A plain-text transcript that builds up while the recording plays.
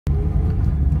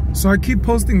So I keep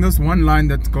posting this one line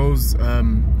that goes,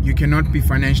 you cannot be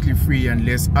financially free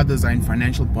unless others are in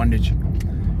financial bondage.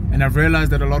 And I've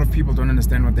realized that a lot of people don't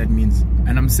understand what that means.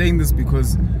 And I'm saying this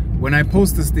because when I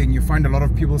post this thing, you find a lot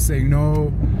of people saying,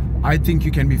 no, I think you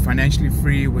can be financially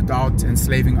free without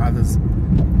enslaving others.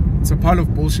 It's a pile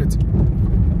of bullshit.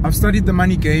 I've studied the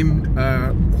money game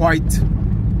quite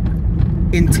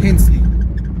intensely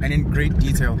and in great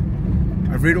detail.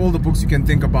 I've read all the books you can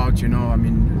think about, I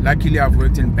mean, luckily I've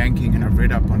worked in banking and I've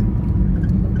read up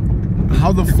on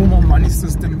how the formal money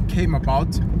system came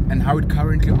about and how it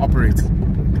currently operates.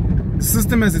 The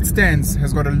system as it stands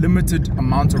has got a limited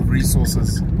amount of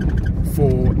resources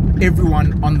for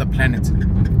everyone on the planet,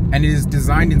 and it is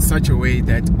designed in such a way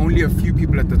that only a few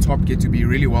people at the top get to be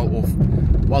really well off,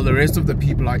 while the rest of the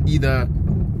people are either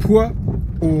poor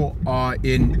or are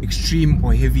in extreme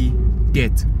or heavy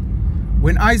debt.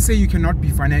 When I say you cannot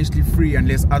be financially free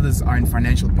unless others are in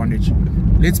financial bondage,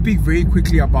 let's speak very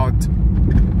quickly about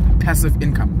passive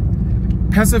income.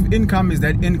 Passive income is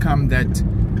that income that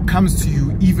comes to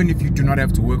you even if you do not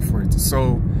have to work for it.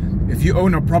 So if you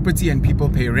own a property and people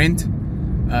pay rent,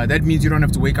 that means you don't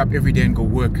have to wake up every day and go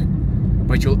work,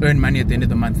 but you'll earn money at the end of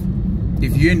the month.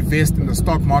 If you invest in the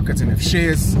stock market and have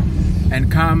shares,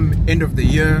 and come end of the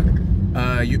year,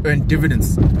 you earn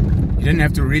dividends. You didn't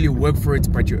have to really work for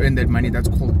it, but you earn that money. That's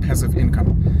called passive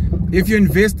income. If you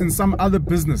invest in some other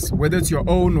business, whether it's your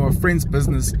own or a friend's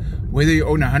business, whether you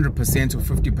own 100% or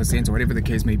 50% or whatever the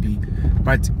case may be,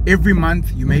 but every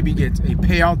month you maybe get a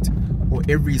payout, or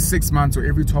every 6 months or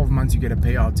every 12 months you get a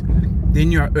payout,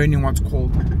 then you are earning what's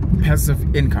called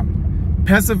passive income.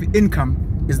 Passive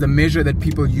income is the measure that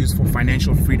people use for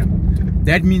financial freedom.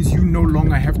 That means you no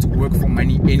longer have to work for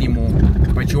money anymore,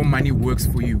 but your money works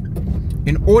for you.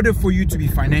 In order for you to be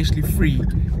financially free,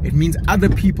 it means other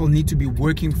people need to be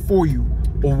working for you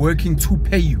or working to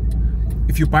pay you.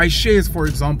 If you buy shares, for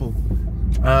example,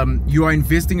 you are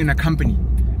investing in a company,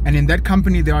 and in that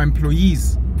company there are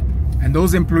employees, and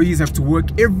those employees have to work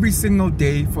every single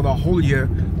day for the whole year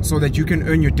so that you can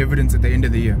earn your dividends at the end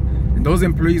of the year. And those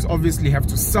employees obviously have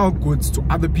to sell goods to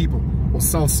other people or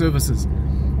sell services.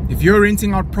 If you're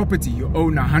renting out property, you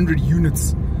own 100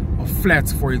 units of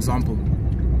flats, for example,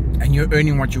 and you're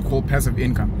earning what you call passive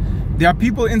income. There are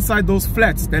people inside those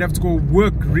flats that have to go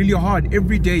work really hard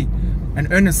every day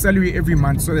and earn a salary every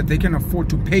month so that they can afford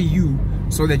to pay you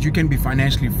so that you can be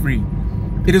financially free.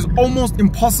 It is almost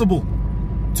impossible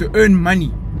to earn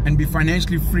money and be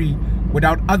financially free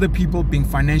without other people being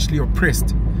financially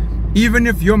oppressed. Even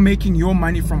if you're making your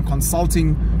money from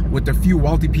consulting with a few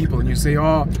wealthy people and you say,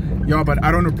 oh yeah, but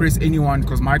I don't oppress anyone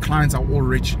because my clients are all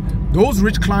rich. Those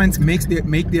rich clients make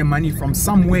their money from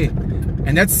somewhere,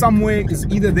 and that somewhere is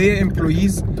either their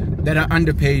employees that are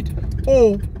underpaid,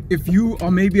 or if you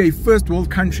are maybe a first world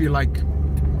country like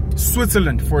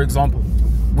Switzerland, for example,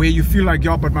 where you feel like,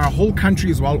 yeah, but my whole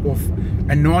country is well off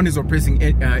and no one is oppressing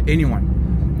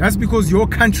anyone. That's because your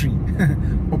country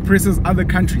oppresses other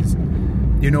countries.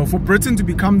 For Britain to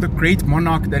become the great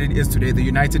monarch that it is today, the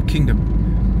United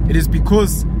Kingdom, it is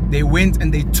because they went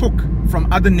and they took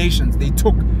from other nations. They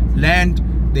took land,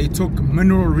 they took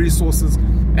mineral resources,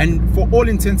 and for all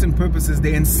intents and purposes,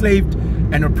 they enslaved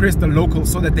and oppressed the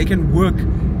locals so that they can work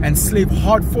and slave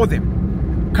hard for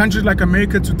them. Countries like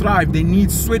America to thrive, they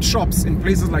need sweatshops in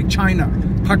places like China,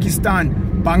 Pakistan,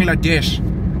 Bangladesh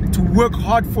to work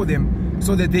hard for them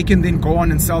so that they can then go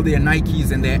on and sell their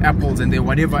Nikes and their Apples and their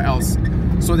whatever else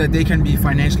so that they can be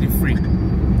financially free.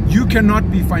 You cannot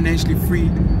be financially free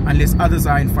unless others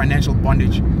are in financial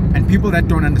bondage. And people that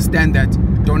don't understand that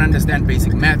don't understand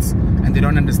basic maths, and they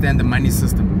don't understand the money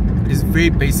system. It is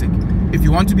very basic. If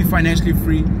you want to be financially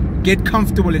free, get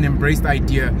comfortable and embrace the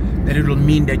idea that it will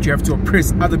mean that you have to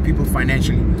oppress other people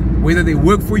financially, whether they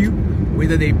work for you,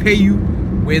 whether they pay you,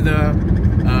 whether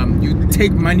you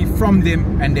take money from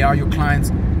them and they are your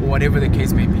clients, or whatever the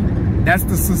case may be. That's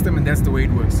the system and that's the way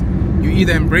it works. You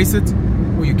either embrace it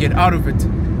or you get out of it,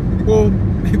 or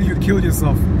maybe you kill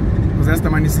yourself, because that's the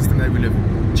money system that we live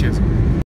in. Cheers.